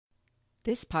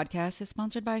This podcast is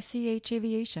sponsored by CH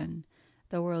Aviation,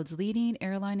 the world's leading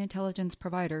airline intelligence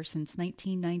provider since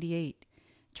 1998.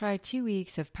 Try 2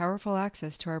 weeks of powerful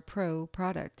access to our Pro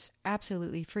product,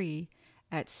 absolutely free,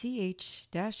 at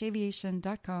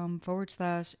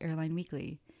ch-aviation.com/airline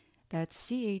weekly. That's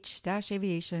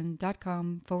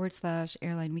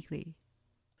ch-aviation.com/airline weekly.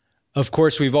 Of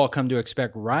course, we've all come to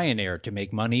expect Ryanair to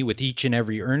make money with each and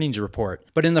every earnings report.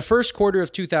 But in the first quarter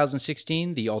of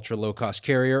 2016, the ultra-low-cost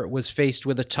carrier was faced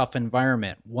with a tough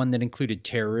environment, one that included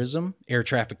terrorism, air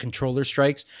traffic controller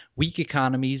strikes, weak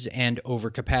economies, and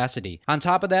overcapacity. On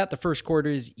top of that, the first quarter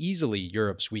is easily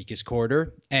Europe's weakest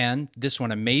quarter. And, this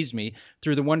one amazed me,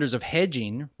 through the wonders of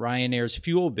hedging, Ryanair's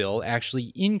fuel bill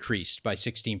actually increased by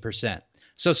 16%.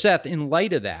 So Seth, in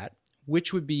light of that,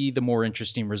 which would be the more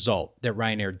interesting result? That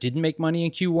Ryanair didn't make money in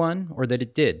Q1 or that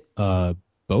it did?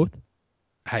 Both.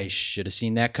 I should have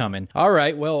seen that coming. All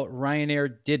right, well,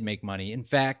 Ryanair did make money. In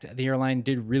fact, the airline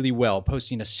did really well,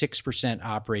 posting a 6%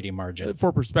 operating margin.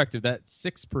 For perspective, that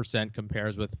 6%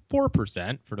 compares with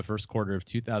 4% for the first quarter of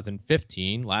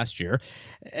 2015 last year,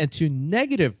 and to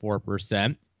negative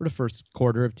 4% for the first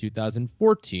quarter of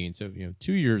 2014, so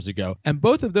 2 years ago. And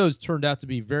both of those turned out to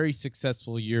be very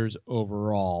successful years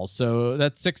overall. So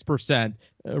that's 6%,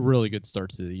 a really good start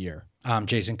to the year. I'm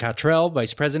Jason Cottrell,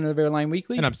 Vice President of Airline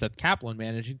Weekly. And I'm Seth Kaplan,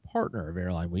 Managing Partner of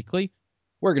Airline Weekly.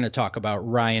 We're going to talk about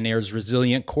Ryanair's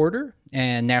resilient quarter,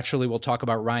 and naturally we'll talk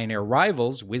about Ryanair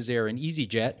rivals, Wizz Air and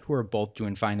easyJet, who are both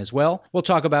doing fine as well. We'll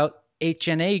talk about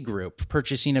HNA Group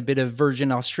purchasing a bit of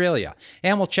Virgin Australia,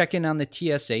 and we'll check in on the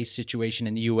TSA situation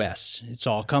in the U.S. It's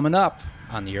all coming up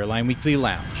on the Airline Weekly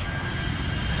Lounge.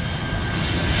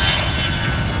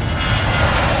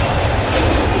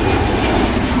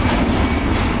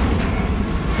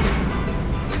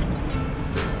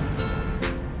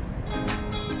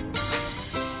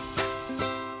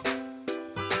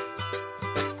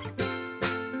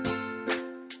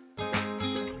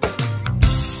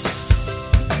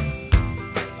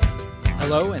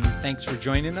 Hello, and thanks for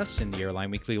joining us in the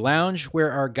Airline Weekly Lounge,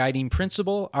 where our guiding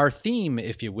principle, our theme,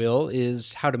 if you will,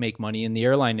 is how to make money in the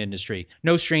airline industry.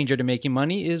 No stranger to making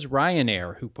money is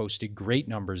Ryanair, who posted great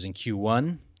numbers in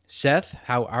Q1. Seth,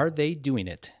 how are they doing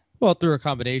it? Well, through a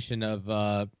combination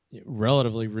of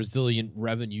relatively resilient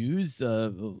revenues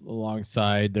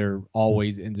alongside their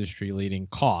always industry-leading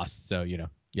costs. So, you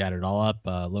add it all up,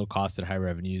 low cost and high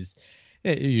revenues.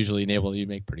 It usually enable you to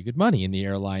make pretty good money in the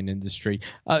airline industry.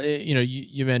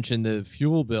 You mentioned the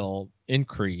fuel bill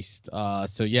increased.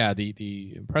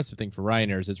 The impressive thing for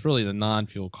Ryanair is it's really the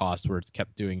non-fuel costs where it's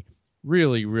kept doing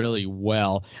really, really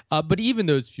well. But even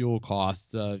those fuel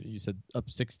costs, you said up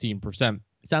 16%.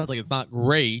 Sounds like it's not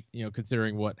great,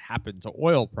 considering what happened to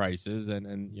oil prices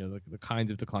and the kinds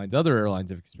of declines other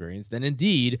airlines have experienced. And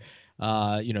indeed,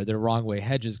 their Runaway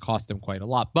hedges cost them quite a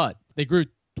lot, but they grew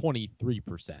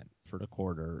 23% for the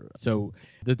quarter. So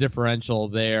the differential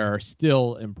there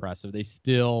still impressive. They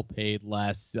still paid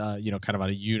less, kind of on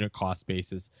a unit cost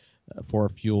basis for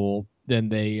fuel than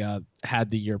they had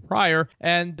the year prior.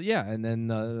 And then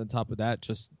on top of that,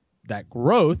 just that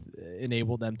growth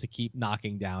enabled them to keep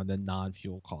knocking down the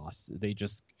non-fuel costs. They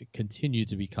just continue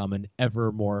to become an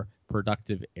ever more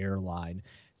productive airline.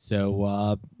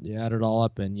 So you add it all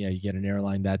up and you get an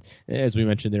airline that, as we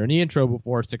mentioned there in the intro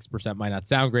before, 6% might not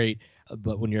sound great,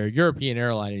 but when you're a European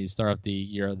airline and you start off the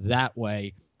year that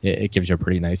way, it gives you a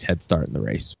pretty nice head start in the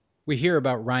race. We hear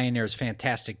about Ryanair's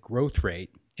fantastic growth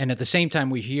rate, and at the same time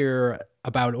we hear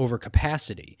about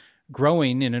overcapacity.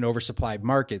 Growing in an oversupplied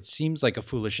market seems like a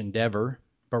foolish endeavor,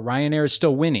 but Ryanair is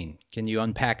still winning. Can you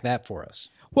unpack that for us?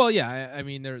 Well, yeah, I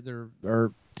mean, there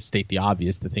are, to state the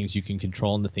obvious, the things you can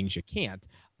control and the things you can't.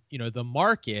 The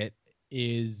market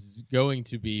is going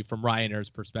to be, from Ryanair's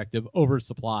perspective,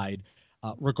 oversupplied,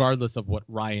 regardless of what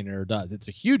Ryanair does. It's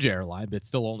a huge airline, but it's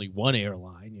still only one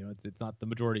airline. It's not the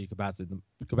majority of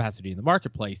capacity in the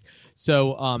marketplace.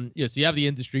 So, so you have the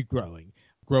industry growing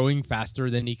faster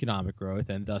than economic growth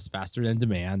and thus faster than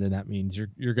demand, and that means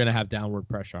you're going to have downward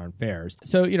pressure on fares.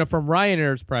 So, from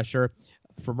Ryanair's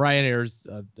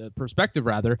perspective,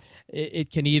 rather, it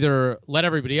can either let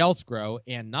everybody else grow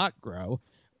and not grow,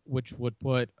 which would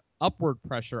put upward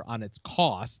pressure on its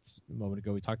costs. A moment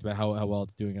ago, we talked about how well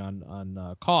it's doing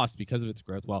on cost because of its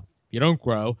growth. Well, if you don't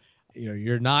grow,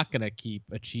 you're not going to keep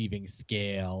achieving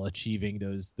scale, achieving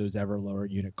those ever lower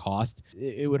unit costs.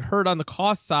 It would hurt on the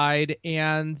cost side.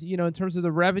 And, in terms of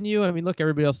the revenue, I mean, look,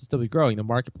 everybody else would still be growing. The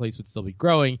marketplace would still be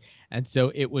growing. And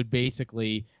so it would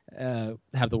basically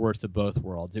have the worst of both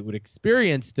worlds. It would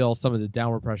experience still some of the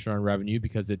downward pressure on revenue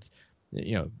because it's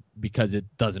because it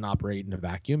doesn't operate in a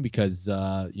vacuum, because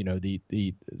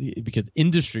because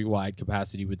industry-wide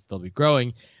capacity would still be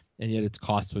growing, and yet its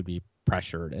costs would be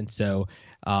pressured. And so,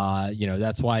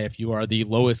 that's why if you are the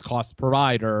lowest cost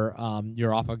provider,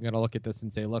 you're often going to look at this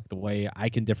and say, look, the way I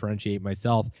can differentiate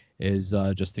myself is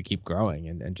just to keep growing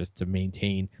and just to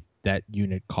maintain that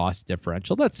unit cost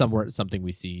differential. That's something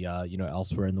we see,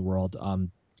 elsewhere in the world.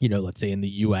 Let's say in the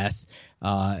U.S.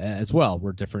 As well,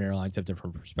 where different airlines have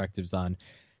different perspectives on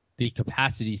the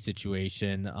capacity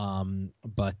situation.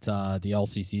 But the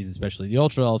LCCs, especially the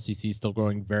ultra LCCs, still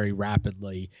growing very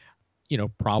rapidly,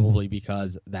 probably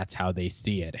because that's how they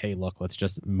see it. Hey, look, let's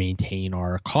just maintain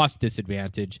our cost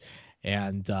disadvantage.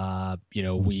 And,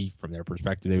 we, from their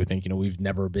perspective, they would think, we've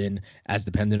never been as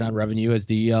dependent on revenue as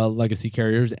the legacy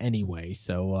carriers anyway.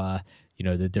 So,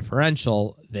 the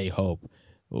differential, they hope,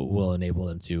 will enable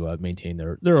them to maintain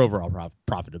their overall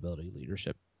profitability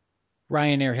leadership.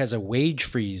 Ryanair has a wage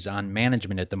freeze on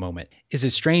management at the moment. Is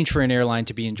it strange for an airline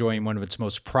to be enjoying one of its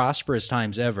most prosperous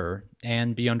times ever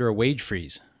and be under a wage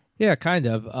freeze? Yeah, kind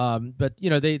of. But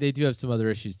they do have some other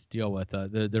issues to deal with.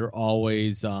 They're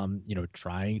always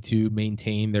trying to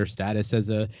maintain their status as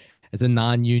a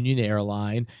non-union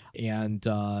airline, and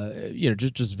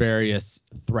just various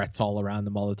threats all around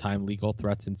them all the time, legal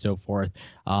threats and so forth.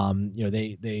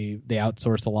 They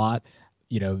outsource a lot.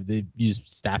 They use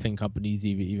staffing companies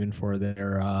even for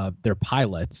their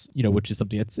pilots, which is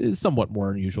something that's somewhat more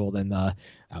unusual than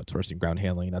outsourcing ground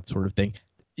handling, that sort of thing.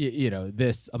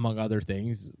 This, among other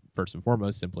things, first and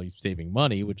foremost, simply saving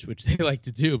money, which they like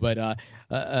to do. But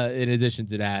in addition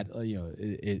to that,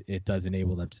 it does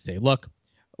enable them to say, look,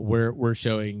 we're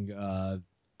showing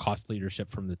cost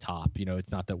leadership from the top.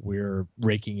 It's not that we're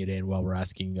raking it in while we're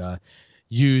asking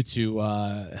you to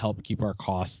help keep our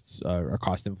cost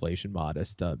inflation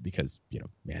modest, because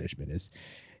management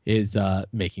is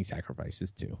making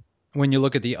sacrifices too. When you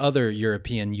look at the other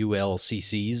European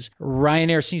ULCCs,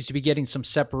 Ryanair seems to be getting some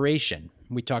separation.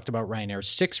 We talked about Ryanair's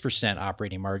 6%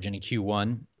 operating margin in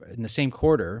Q1. In the same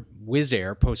quarter, Wizz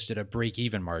Air posted a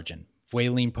break-even margin.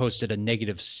 Vueling posted a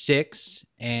 -6%,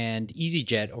 and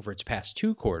easyJet, over its past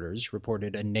 2 quarters,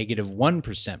 reported a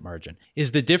 -1% margin.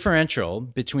 Is the differential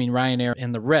between Ryanair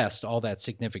and the rest all that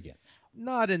significant?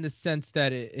 Not in the sense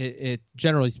that it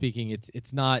generally speaking,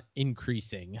 it's not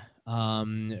increasing.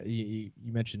 You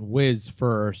mentioned Wizz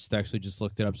first. Actually, just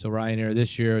looked it up. So Ryanair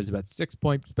this year is about 6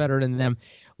 points better than them.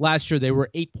 Last year they were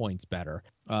 8 points better.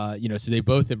 So they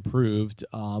both improved.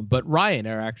 But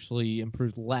Ryanair actually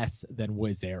improved less than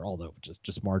Wizz Air, although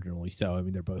just marginally so. I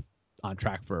mean, they're both on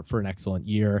track for an excellent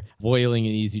year. Vueling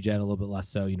and easyJet a little bit less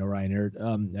so.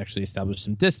 Ryanair actually established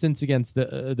some distance against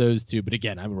those two, but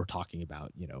again, we're talking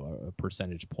about a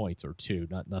percentage points or two,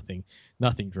 nothing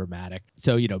dramatic.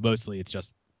 So mostly it's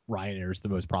just Ryanair is the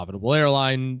most profitable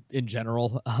airline in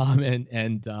general,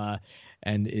 and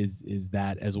is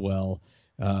that as well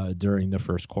during the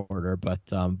first quarter.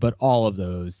 But all of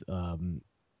those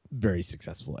very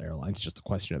successful airlines, just a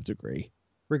question of degree.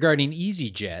 Regarding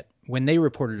easyJet, when they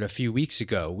reported a few weeks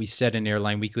ago, we said in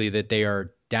Airline Weekly that they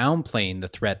are downplaying the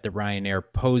threat that Ryanair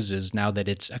poses now that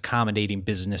it's accommodating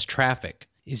business traffic.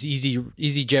 Is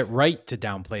easyJet right to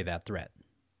downplay that threat?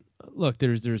 Look,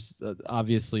 there's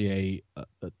obviously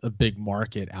a big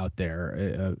market out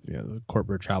there, the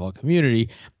corporate travel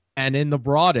community. And in the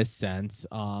broadest sense,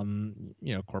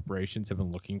 corporations have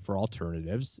been looking for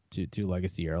alternatives to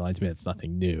legacy airlines. I mean, it's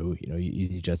nothing new.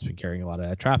 easyJet's been carrying a lot of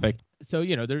that traffic. So,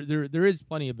 there is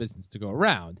plenty of business to go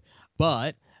around.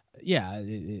 But, yeah,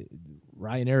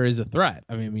 Ryanair is a threat.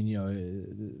 I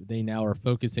mean, they now are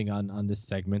focusing on this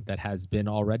segment that has been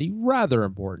already rather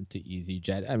important to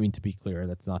easyJet. I mean, to be clear,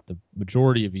 that's not the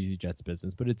majority of easyJet's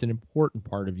business, but it's an important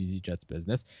part of easyJet's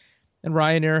business. And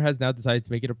Ryanair has now decided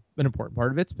to make it an important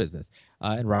part of its business.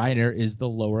 And Ryanair is the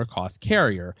lower cost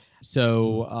carrier.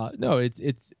 So, no,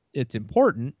 it's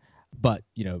important, but,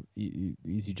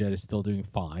 easyJet is still doing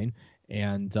fine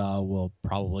and will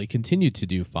probably continue to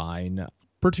do fine,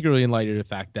 particularly in light of the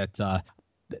fact that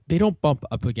they don't bump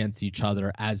up against each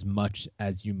other as much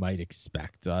as you might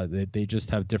expect. They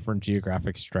just have different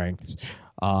geographic strengths.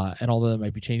 And although that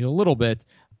might be changing a little bit,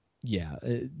 yeah,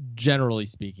 generally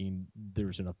speaking,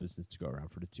 there's enough business to go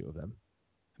around for the two of them.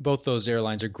 Both those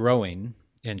airlines are growing,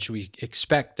 and should we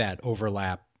expect that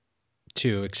overlap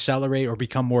to accelerate or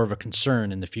become more of a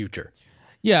concern in the future?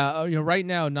 Yeah, right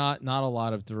now, not a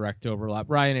lot of direct overlap.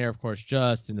 Ryanair, of course,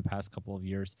 just in the past couple of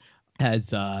years has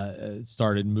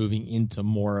started moving into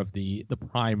more of the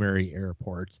primary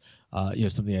airports.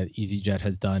 Something that easyJet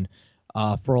has done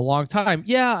for a long time.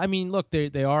 Yeah, I mean, look,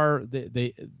 they are,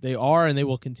 and they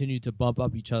will continue to bump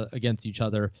up against each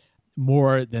other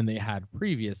more than they had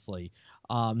previously.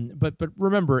 But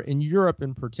remember, in Europe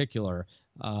in particular,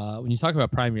 when you talk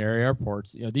about primary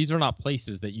airports, these are not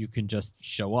places that you can just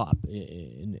show up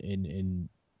in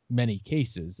many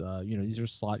cases. These are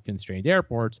slot constrained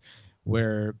airports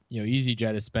where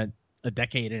easyJet has spent a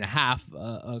decade and a half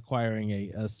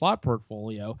acquiring a slot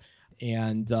portfolio,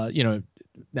 and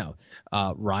now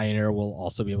Ryanair will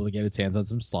also be able to get its hands on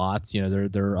some slots.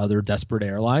 There are other desperate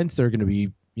airlines. They're going to be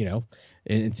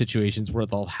in situations where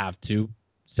they'll have to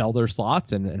sell their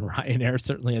slots, and Ryanair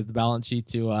certainly has the balance sheet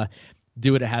to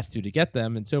do what it has to get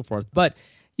them and so forth. But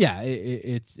yeah,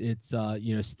 it's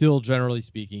still generally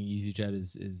speaking, easyJet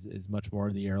is much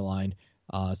more the airline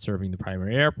serving the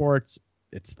primary airports.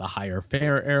 It's the higher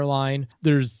fare airline.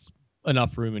 There's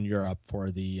enough room in Europe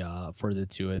for the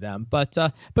two of them. But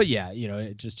yeah,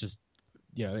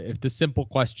 if the simple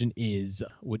question is,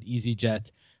 would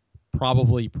easyJet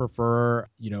probably prefer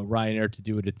Ryanair to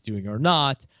do what it's doing or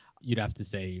not, you'd have to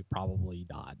say probably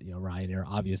not. Ryanair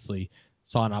obviously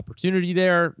saw an opportunity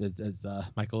there, as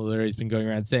Michael O'Leary has been going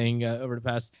around saying over the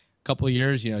past couple of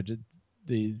years,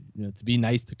 to be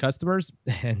nice to customers,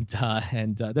 and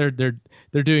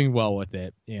they're doing well with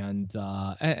it, and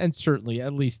certainly,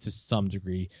 at least to some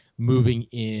degree, moving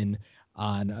in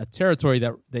on a territory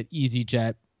that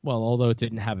easyJet, well, although it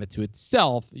didn't have it to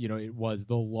itself, it was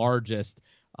the largest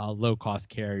low cost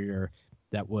carrier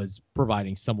that was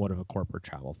providing somewhat of a corporate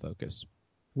travel focus.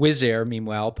 Wizz Air,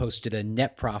 meanwhile, posted a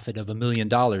net profit of $1 million in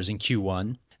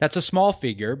Q1. That's a small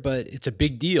figure, but it's a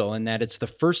big deal in that it's the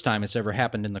first time it's ever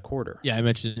happened in the quarter. Yeah, I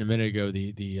mentioned a minute ago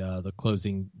the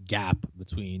closing gap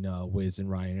between Wizz and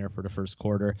Ryanair for the first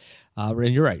quarter.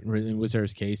 And you're right. In Wizz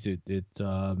Air's case,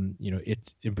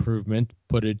 its improvement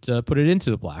put it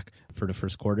into the black for the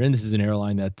first quarter. And this is an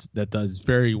airline that does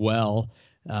very well,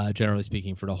 generally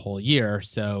speaking, for the whole year.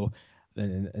 So,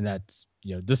 and that's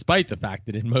despite the fact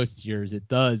that in most years it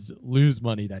does lose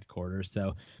money that quarter.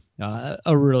 So.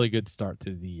 A really good start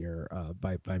to the year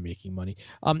by making money.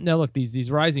 Now, look, these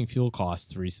rising fuel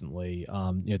costs recently.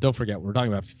 Don't forget, we're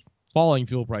talking about falling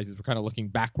fuel prices. We're kind of looking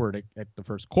backward at the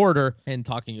first quarter and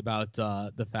talking about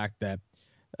the fact that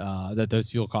those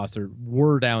fuel costs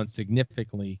were down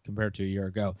significantly compared to a year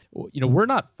ago. We're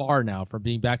not far now from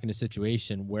being back in a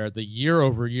situation where the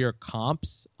year-over-year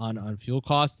comps on fuel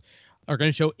costs are going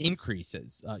to show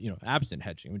increases. Absent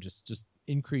hedging, just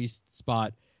increased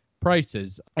spot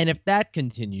prices. And if that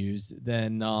continues,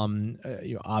 then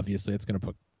obviously it's going to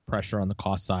put pressure on the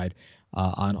cost side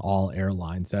on all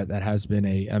airlines. That has been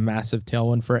a massive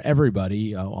tailwind for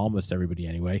everybody, almost everybody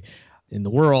anyway, in the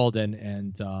world.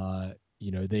 And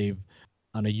they've,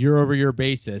 on a year-over-year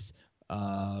basis,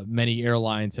 many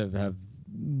airlines have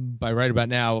by right about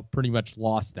now pretty much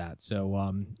lost that.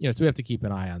 So so we have to keep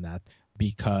an eye on that,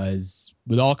 because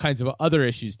with all kinds of other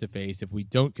issues to face, if we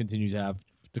don't continue to have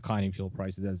declining fuel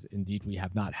prices, as indeed we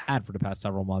have not had for the past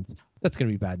several months, that's going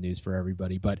to be bad news for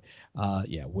everybody. But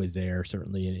Wizz Air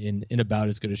certainly in about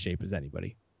as good a shape as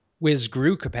anybody. Wizz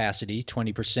grew capacity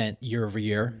 20% year over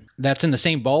year. That's in the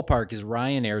same ballpark as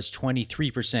Ryanair's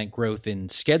 23% growth in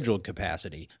scheduled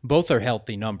capacity. Both are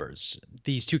healthy numbers.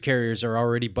 These two carriers are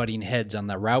already butting heads on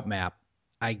the route map.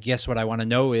 I guess what I want to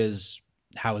know is,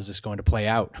 how is this going to play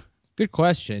out? Good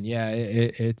question. Yeah,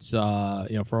 it's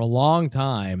for a long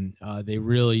time they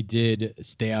really did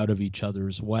stay out of each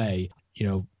other's way.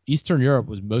 Eastern Europe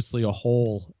was mostly a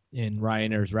hole in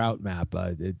Ryanair's route map.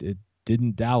 It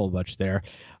didn't dabble much there,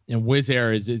 and Wizz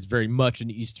Air is very much an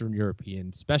Eastern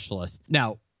European specialist.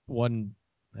 Now, one,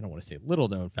 I don't want to say little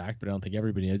known fact, but I don't think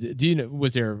everybody knows. Do you know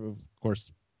Wizz Air, of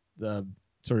course, the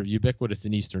sort of ubiquitous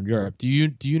in Eastern Europe? Do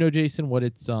you know, Jason, what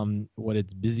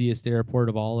its busiest airport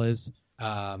of all is?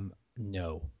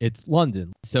 No. It's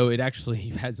London. So it actually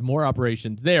has more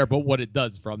operations there, but what it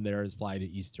does from there is fly to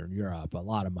Eastern Europe. A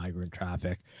lot of migrant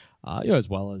traffic, as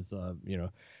well as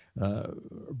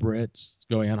Brits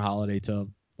going on holiday to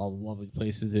all the lovely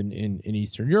places in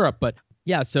Eastern Europe. But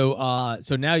yeah, so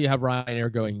now you have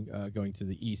Ryanair going to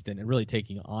the east and really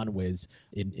taking on Wizz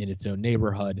in its own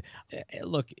neighborhood.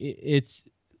 Look, it's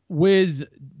Wizz,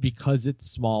 because it's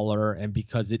smaller and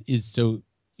because it is so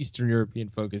Eastern European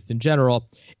focused in general,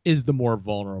 is the more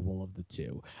vulnerable of the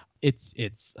two. It's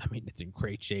in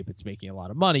great shape. It's making a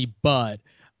lot of money, but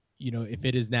if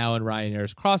it is now in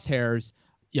Ryanair's crosshairs,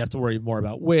 you have to worry more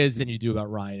about Wizz than you do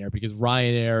about Ryanair, because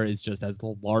Ryanair is just, as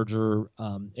the larger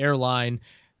airline,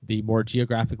 the more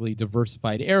geographically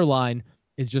diversified airline,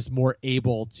 is just more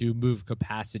able to move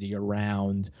capacity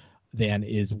around than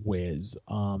is Wizz.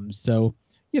 So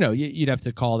you'd have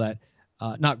to call that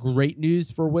not great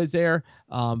news for Wizz Air,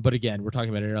 but again, we're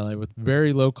talking about an airline with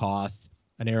very low costs,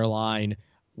 an airline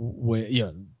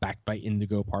backed by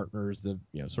Indigo Partners, the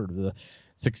sort of the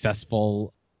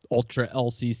successful ultra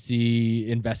LCC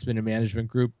investment and management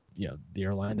group, the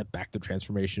airline that backed the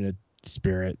transformation at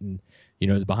Spirit and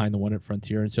is behind the one at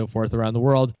Frontier and so forth around the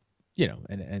world.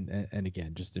 And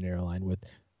again, just an airline with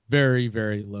very,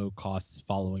 very low costs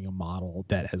following a model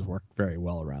that has worked very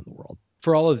well around the world.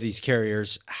 For all of these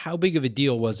carriers, how big of a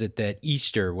deal was it that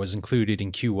Easter was included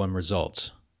in Q1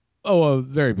 results? Oh, a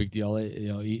very big deal.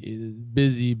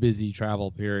 Busy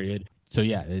travel period. So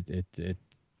yeah, it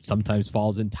sometimes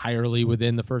falls entirely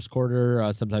within the first quarter,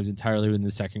 sometimes entirely within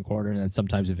the second quarter, and then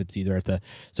sometimes if it's either at the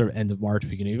sort of end of March,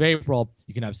 beginning of April,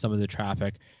 you can have some of the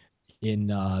traffic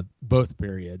in both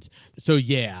periods. So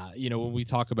yeah, when we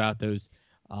talk about those,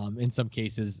 in some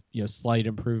cases, slight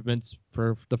improvements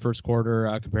for the first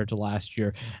quarter compared to last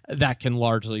year, that can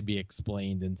largely be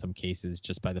explained in some cases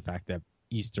just by the fact that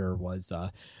Easter was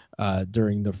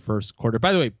during the first quarter.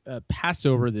 By the way,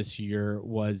 Passover this year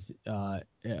was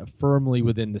firmly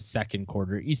within the second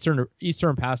quarter. Easter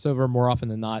and Passover, more often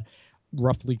than not,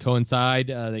 roughly coincide.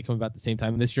 They come about the same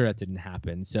time. This year that didn't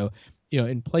happen. So,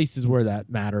 in places where that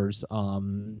matters,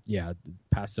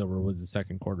 Passover was the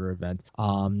second quarter event.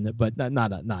 But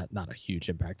not a huge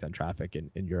impact on traffic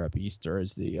in Europe. Easter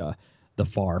is the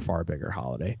far bigger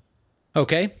holiday.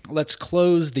 Okay, let's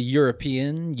close the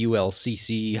European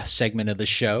ULCC segment of the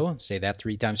show. Say that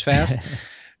 3 times fast.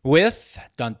 With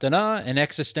an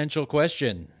existential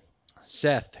question.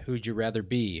 Seth, who'd you rather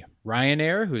be?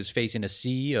 Ryanair, who is facing a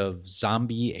sea of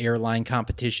zombie airline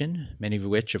competition, many of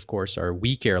which, of course, are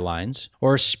weak airlines,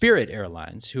 or Spirit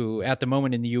Airlines, who at the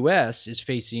moment in the U.S. is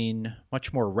facing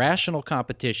much more rational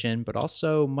competition, but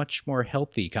also much more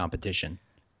healthy competition?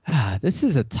 This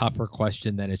is a tougher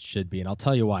question than it should be, and I'll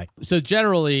tell you why. So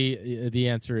generally, the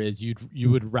answer is you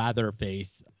would rather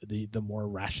face the more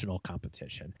rational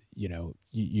competition.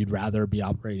 You'd rather be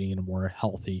operating in a more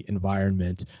healthy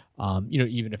environment.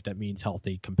 Even if that means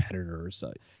healthy competitors.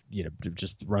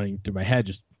 Just running through my head,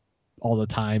 just all the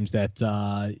times that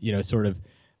sort of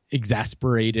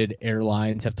exasperated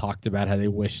airlines have talked about how they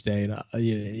wish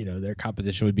their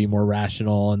competition would be more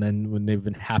rational, and then when they've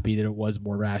been happy that it was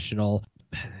more rational.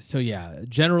 So yeah,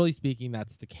 generally speaking,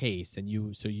 that's the case, and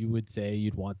you would say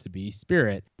you'd want to be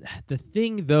Spirit. The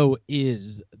thing though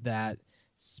is that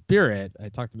Spirit, I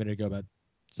talked a minute ago about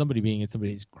somebody being in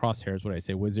somebody's crosshairs. What did I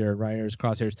say? Wizz Air, Ryanair's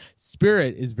crosshairs.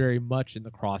 Spirit is very much in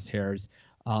the crosshairs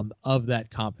of that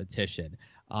competition.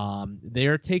 They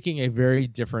are taking a very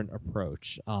different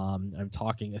approach. I'm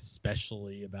talking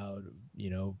especially about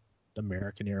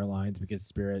American Airlines, because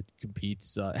Spirit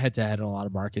competes head-to-head in a lot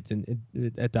of markets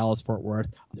at Dallas-Fort Worth.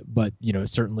 But,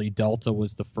 certainly Delta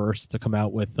was the first to come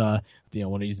out with, one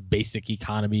of these basic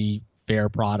economy fare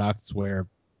products where,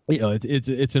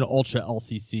 it's an ultra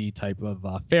LCC type of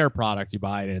fare product. You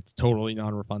buy it and it's totally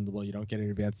non-refundable. You don't get an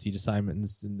advanced seat assignment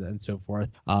and so forth.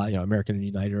 American and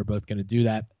United are both going to do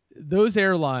that. Those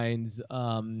airlines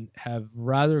have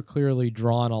rather clearly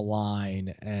drawn a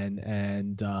line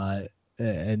and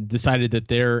decided that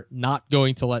they're not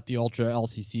going to let the ultra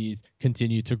LCCs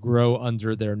continue to grow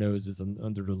under their noses and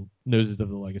under the noses of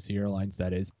the legacy airlines,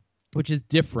 that is, which is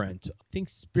different. I think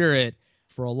Spirit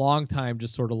for a long time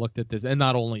just sort of looked at this, and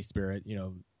not only Spirit,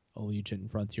 Allegiant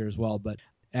and Frontier as well, but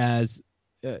as,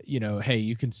 hey,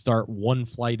 you can start one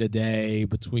flight a day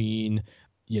between,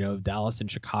 Dallas and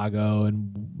Chicago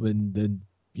and then,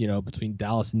 between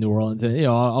Dallas and New Orleans and,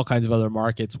 all kinds of other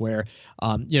markets where,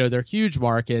 they're huge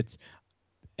markets.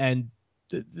 And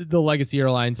the legacy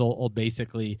airlines will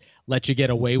basically let you get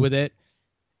away with it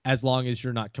as long as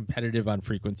you're not competitive on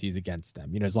frequencies against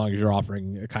them. As long as you're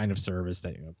offering a kind of service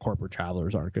that corporate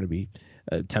travelers aren't going to be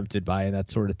tempted by and that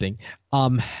sort of thing.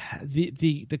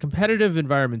 The competitive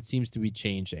environment seems to be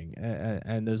changing,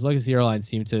 and those legacy airlines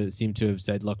seem to have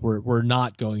said, look, we're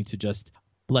not going to just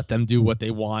let them do what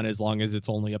they want as long as it's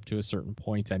only up to a certain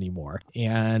point anymore.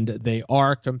 And they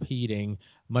are competing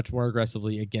much more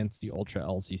aggressively against the ultra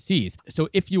LCCs. So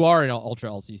if you are an ultra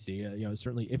LCC,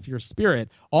 certainly if you're Spirit,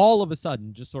 all of a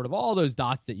sudden, just sort of all those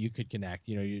dots that you could connect,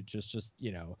 you just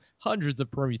hundreds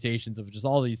of permutations of just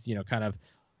all these, kind of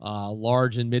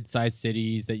large and mid-sized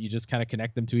cities that you just kind of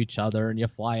connect them to each other, and you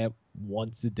fly it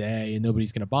once a day and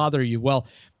nobody's going to bother you. Well,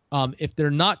 if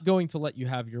they're not going to let you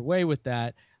have your way with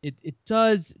that, it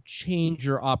does change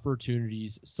your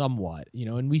opportunities somewhat,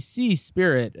 and we see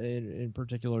Spirit in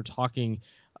particular talking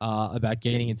about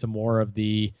getting into more of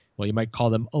the, well, you might call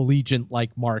them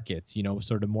Allegiant-like markets,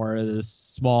 sort of more of the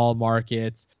small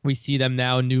markets. We see them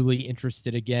now newly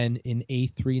interested again in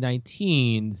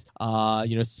A319s,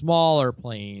 smaller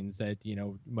planes that,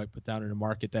 you might put down in a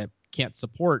market that can't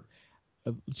support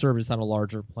a service on a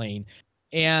larger plane.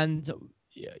 And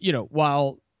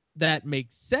while that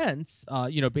makes sense,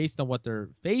 based on what they're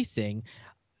facing,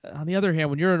 on the other hand,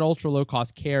 when you're an ultra low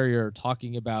cost carrier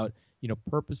talking about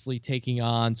purposely taking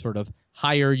on sort of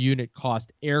higher unit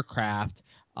cost aircraft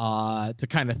to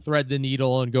kind of thread the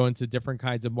needle and go into different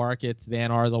kinds of markets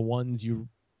than are the ones you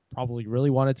probably really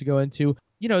wanted to go into,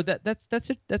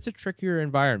 that's a trickier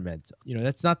environment.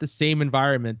 That's not the same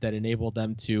environment that enabled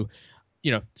them to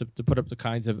to put up the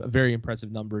kinds of very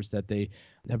impressive numbers that they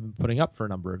have been putting up for a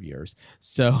number of years.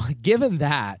 So given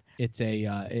that, it's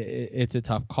a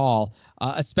tough call,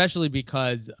 especially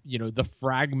because the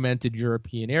fragmented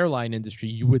European airline industry,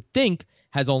 you would think,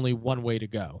 has only one way to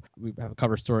go. We have a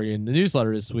cover story in the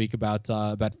newsletter this week about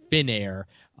Finnair,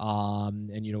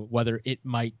 and whether it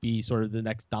might be sort of the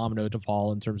next domino to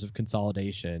fall in terms of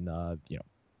consolidation.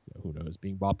 Who knows,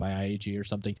 being bought by IAG or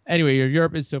something. Anyway,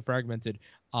 Europe is so fragmented.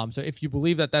 So if you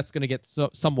believe that that's going to get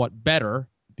somewhat better,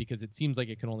 because it seems like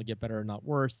it can only get better and not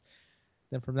worse,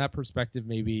 then from that perspective,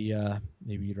 maybe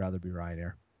you'd rather be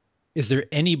Ryanair. Is there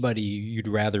anybody you'd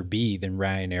rather be than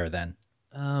Ryanair then?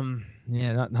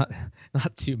 Yeah, not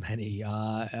too many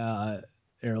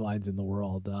airlines in the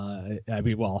world.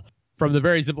 Well, from the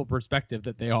very simple perspective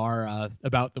that they are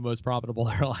about the most profitable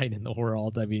airline in the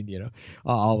world.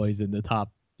 Always in the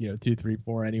top 2, 3,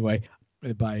 4 anyway,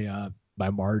 by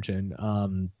margin,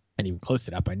 and even close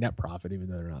to that by net profit, even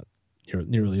though they're not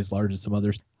nearly as large as some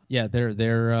others. Yeah,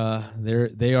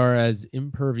 they are as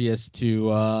impervious to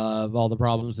all the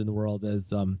problems in the world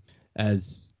as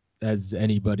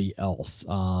anybody else.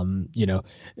 Because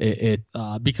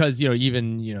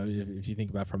even if you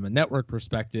think about it from a network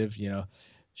perspective,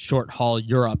 short haul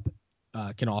Europe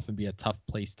can often be a tough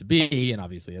place to be, and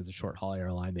obviously as a short haul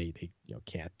airline, they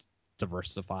can't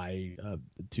diversify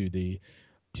to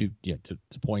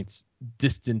points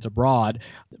distant abroad.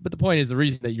 But the point is, the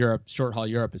reason that short haul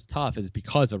Europe is tough is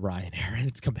because of Ryanair and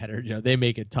its competitors. They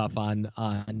make it tough on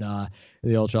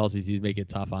the ultra LCCs, make it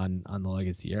tough on the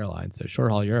legacy airlines. So short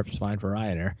haul Europe is fine for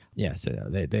Ryanair. Yes,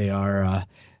 they are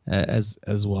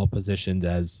as well positioned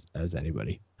as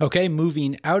anybody. Okay,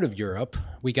 moving out of Europe,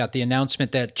 we got the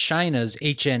announcement that China's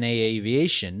HNA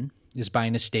Aviation is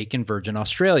buying a stake in Virgin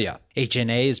Australia.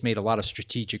 HNA has made a lot of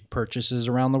strategic purchases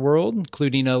around the world,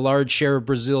 including a large share of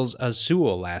Brazil's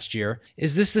Azul last year.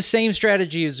 Is this the same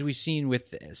strategy as we've seen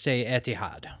with, say,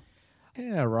 Etihad?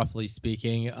 Yeah, roughly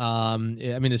speaking.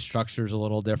 The structure is a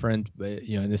little different, but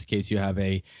in this case, you have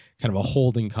a kind of a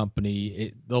holding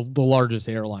company. The largest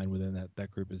airline within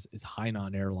that group is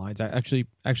Hainan Airlines. Actually,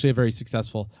 a very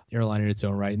successful airline in its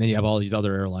own right. And then you have all these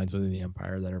other airlines within the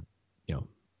empire that are,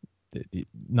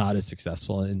 not as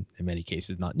successful, in many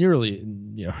cases, not nearly,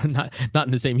 not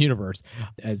in the same universe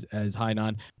as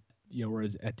Hainan.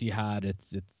 Whereas Etihad,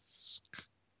 it's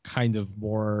kind of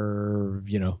more,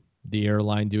 the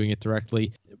airline doing it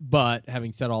directly. But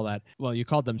having said all that, well, you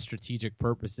called them strategic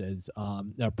purchases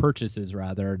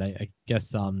rather. And I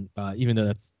guess even though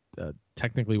that's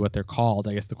technically what they're called,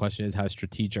 I guess the question is, how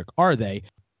strategic are they?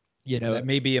 That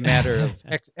may be a matter of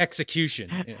execution.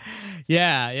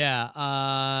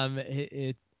 Yeah.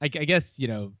 It's I guess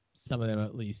some of them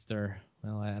at least are.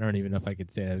 Well, I don't even know if I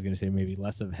could say that. I was going to say maybe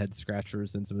less of head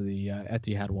scratchers than some of the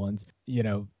Etihad ones.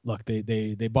 Look,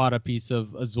 they bought a piece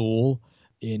of Azul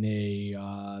in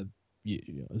a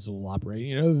Azul operating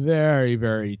in a very,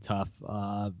 very tough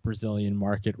Brazilian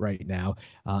market right now.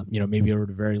 Maybe over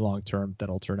the very long term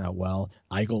that'll turn out well.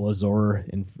 Aigle Azur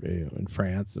in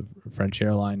France, a French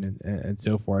airline, and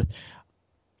so forth.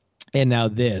 And now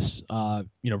this,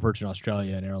 Virgin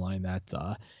Australia, an airline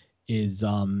that is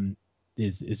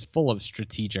full of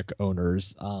strategic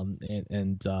owners,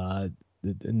 and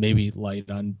maybe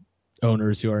light on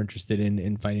owners who are interested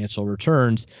in financial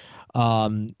returns.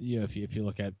 If you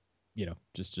look at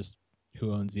just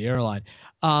who owns the airline.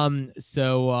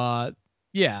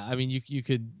 You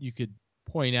could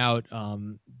point out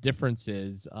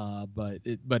differences, but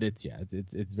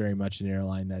it's very much an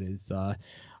airline that is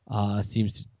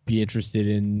seems to be interested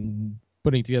in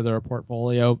putting together a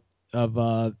portfolio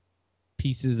of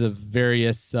pieces of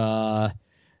various airlines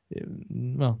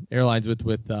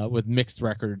with mixed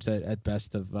records at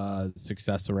best of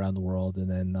success around the world, and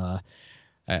then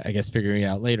I guess figuring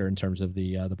out later in terms of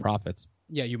the profits.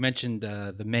 Yeah, you mentioned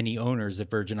the many owners that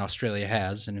Virgin Australia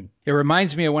has, and it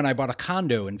reminds me of when I bought a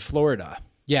condo in Florida.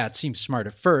 Yeah, it seems smart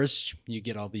at first. You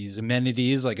get all these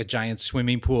amenities like a giant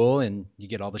swimming pool, and you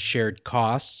get all the shared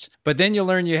costs. But then you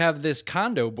learn you have this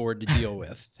condo board to deal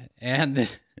with, and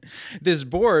this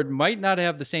board might not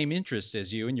have the same interests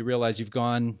as you, and you realize you've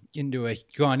gone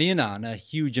in on a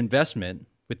huge investment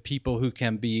with people who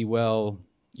can be, well,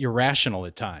 irrational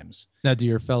at times. Now, do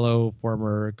your fellow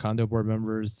former condo board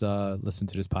members listen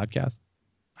to this podcast?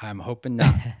 I'm hoping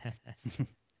not.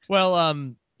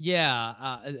 Well,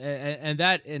 yeah, and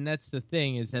that's the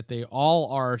thing, is that they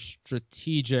all are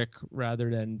strategic rather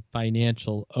than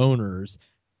financial owners,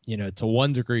 to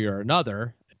one degree or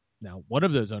another. Now, one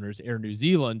of those owners, Air New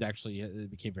Zealand, actually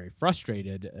became very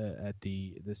frustrated at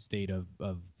the state of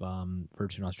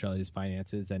Virgin Australia's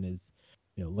finances, and is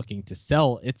looking to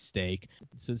sell its stake.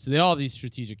 So they all have these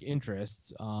strategic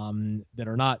interests that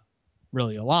are not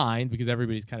really aligned, because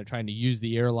everybody's kind of trying to use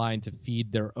the airline to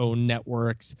feed their own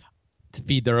networks, to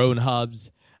feed their own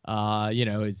hubs.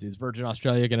 Is Virgin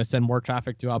Australia going to send more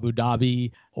traffic to Abu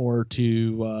Dhabi or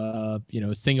to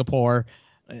Singapore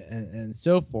and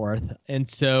so forth? And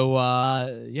so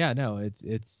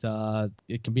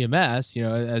it can be a mess,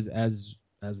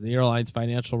 as the airline's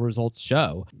financial results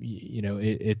show.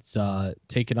 It's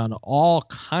taken on all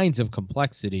kinds of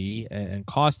complexity and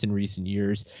cost in recent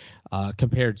years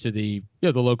compared to the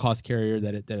low cost carrier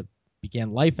that it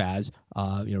began life as,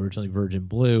 originally Virgin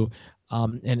Blue,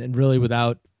 and really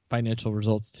without financial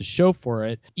results to show for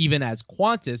it, even as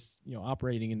Qantas,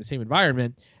 operating in the same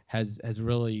environment, has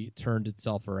really turned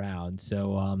itself around.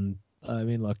 So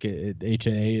look,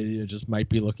 HNA just might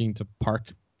be looking to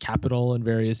park capital in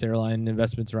various airline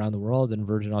investments around the world, and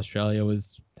Virgin Australia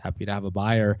was happy to have a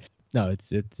buyer. No,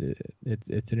 it's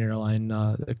an airline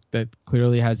that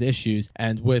clearly has issues,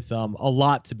 and with a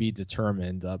lot to be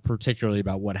determined, particularly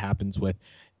about what happens with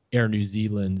Air New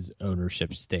Zealand's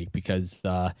ownership stake, because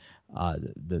that's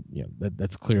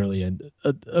clearly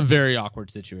a very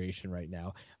awkward situation right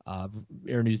now.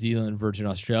 Air New Zealand, Virgin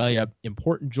Australia,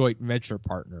 important joint venture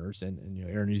partners, and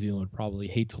Air New Zealand would probably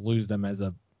hate to lose them as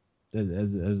a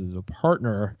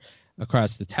partner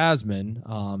across the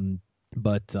Tasman,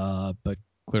 but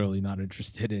clearly not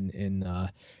interested in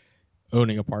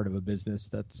owning a part of a business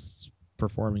that's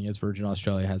performing as Virgin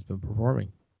Australia has been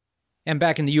performing. And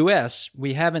back in the U.S.,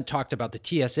 we haven't talked about the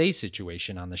TSA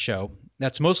situation on the show.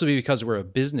 That's mostly because we're a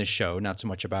business show, not so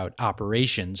much about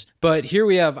operations. But here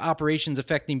we have operations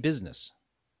affecting business.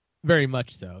 Very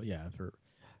much so, yeah.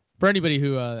 For anybody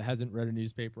who hasn't read a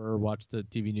newspaper or watched the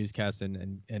TV newscast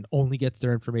and only gets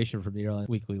their information from the Airline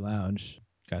Weekly Lounge,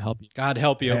 God help you. God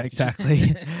help you. Yeah,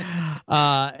 exactly.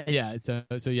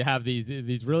 So you have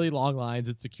these really long lines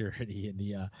at security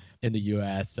in the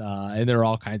U.S. And there are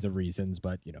all kinds of reasons,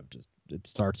 but just it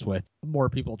starts with more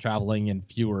people traveling and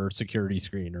fewer security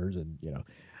screeners, and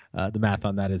the math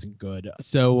on that isn't good.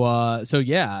 So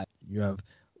you have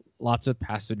lots of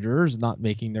passengers not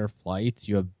making their flights.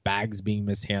 You have bags being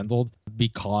mishandled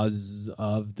because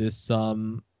of this,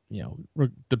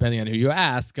 depending on who you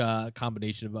ask,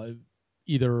 combination of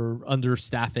either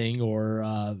understaffing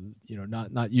or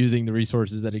not using the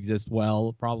resources that exist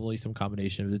well, probably some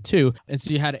combination of the two. And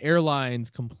so you had airlines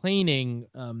complaining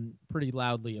pretty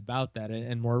loudly about that,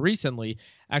 and more recently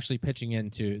actually pitching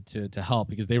in to help,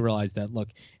 because they realized that, look,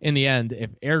 in the end, if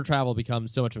air travel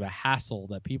becomes so much of a hassle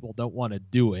that people don't want to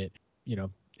do it,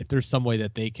 if there's some way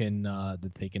that they can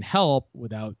help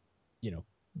without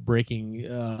breaking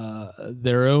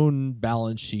their own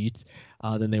balance sheets,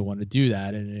 then they want to do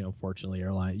that. And fortunately,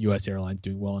 U.S. Airlines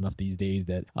doing well enough these days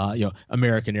that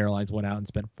American Airlines went out and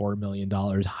spent $4 million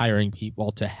hiring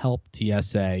people to help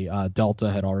TSA. Delta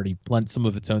had already lent some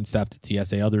of its own staff to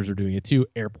TSA. Others are doing it too.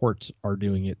 Airports are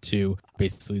doing it too.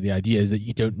 Basically, the idea is that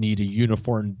you don't need a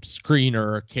uniform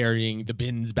screener carrying the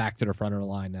bins back to the front of the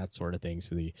line, that sort of thing.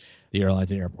 So the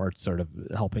airlines and airports sort of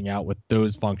helping out with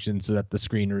those functions so that the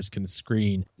screeners can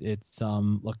screen. It's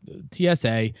look,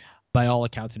 TSA, by all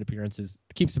accounts and appearances,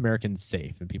 keeps Americans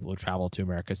safe and people who travel to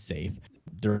America safe.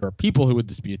 There are people who would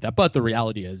dispute that, but the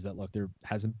reality is that, look, there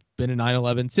hasn't been a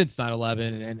 9/11 since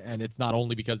 9/11, and it's not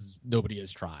only because nobody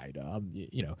has tried.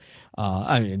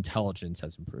 Intelligence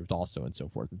has improved also, and so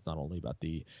forth. It's not only about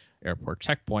the airport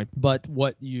checkpoint, but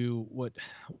what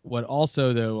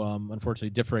also, though,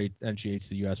 unfortunately differentiates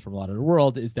the U.S. from a lot of the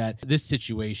world is that this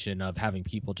situation of having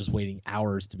people just waiting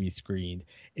hours to be screened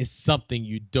is something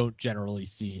you don't generally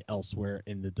see elsewhere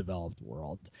in the developed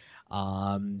world.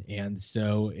 And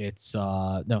so it's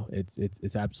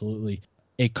absolutely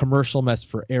a commercial mess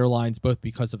for airlines, both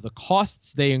because of the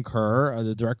costs they incur,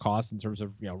 the direct costs in terms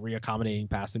of reaccommodating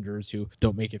passengers who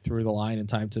don't make it through the line in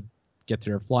time to get to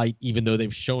their flight, even though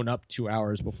they've shown up 2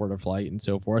 hours before their flight and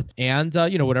so forth, and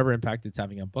whatever impact it's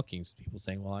having on bookings. People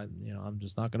saying, well, I'm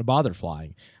just not going to bother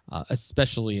flying,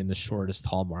 especially in the shortest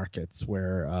haul markets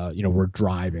where we're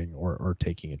driving or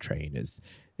taking a train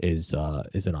is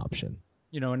an option.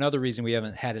 Another reason we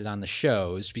haven't had it on the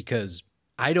show is because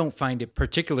I don't find it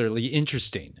particularly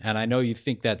interesting. And I know you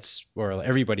think that's, or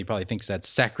everybody probably thinks that's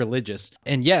sacrilegious.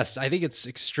 And yes, I think it's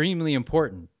extremely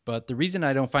important. But the reason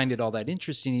I don't find it all that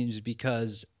interesting is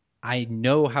because I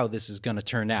know how this is going to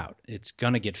turn out. It's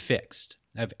going to get fixed.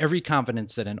 I have every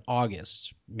confidence that in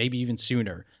August, maybe even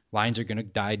sooner, lines are going to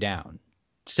die down.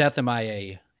 Seth, am I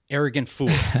a arrogant fool?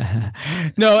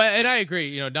 No, and I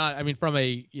agree. From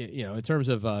a, in terms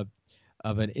of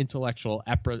an intellectual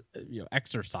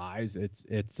exercise,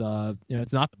 it's not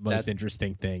the most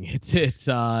interesting thing. It's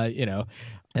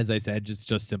as I said,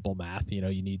 just simple math. You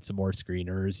need some more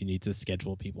screeners. You need to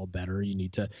schedule people better. You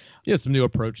need to some new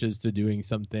approaches to doing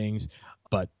some things.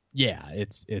 But yeah,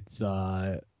 it's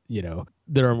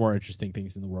there are more interesting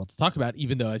things in the world to talk about,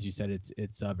 even though, as you said,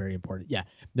 it's very important. Yeah,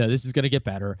 no, this is going to get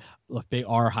better. Look, they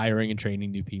are hiring and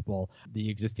training new people. The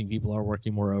existing people are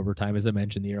working more overtime. As I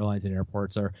mentioned, the airlines and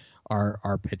airports are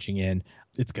pitching in.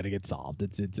 It's going to get solved.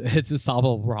 It's a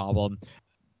solvable problem.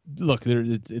 Look,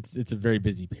 it's a very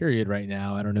busy period right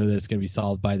now. I don't know that it's going to be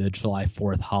solved by the July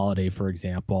 4th holiday, for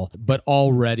example. But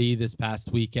already this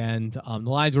past weekend, the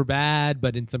lines were bad,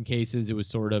 but in some cases it was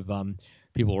sort of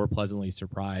people were pleasantly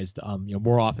surprised.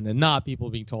 More often than not,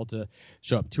 people being told to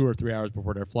show up 2 or 3 hours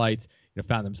before their flights,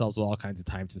 found themselves with all kinds of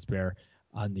time to spare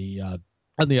on the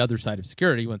other side of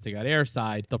security once they got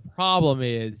airside. The problem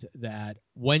is that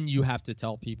when you have to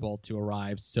tell people to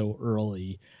arrive so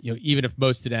early, even if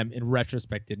most of them in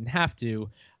retrospect didn't have to,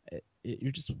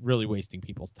 you're just really wasting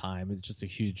people's time. It's just a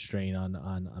huge strain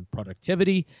on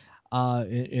productivity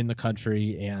in the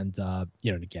country. And,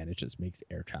 again, it just makes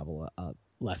air travel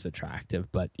less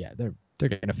attractive. But yeah, they're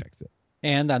going to fix it.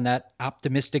 And on that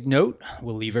optimistic note,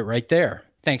 we'll leave it right there.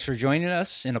 Thanks for joining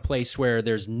us in a place where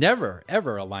there's never,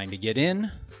 ever a line to get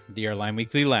in, the Airline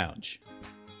Weekly Lounge.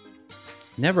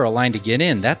 Never a line to get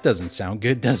in. That doesn't sound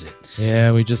good, does it?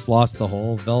 Yeah, we just lost the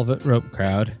whole velvet rope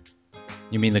crowd.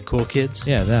 You mean the cool kids?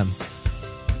 Yeah, them.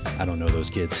 I don't know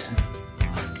those kids.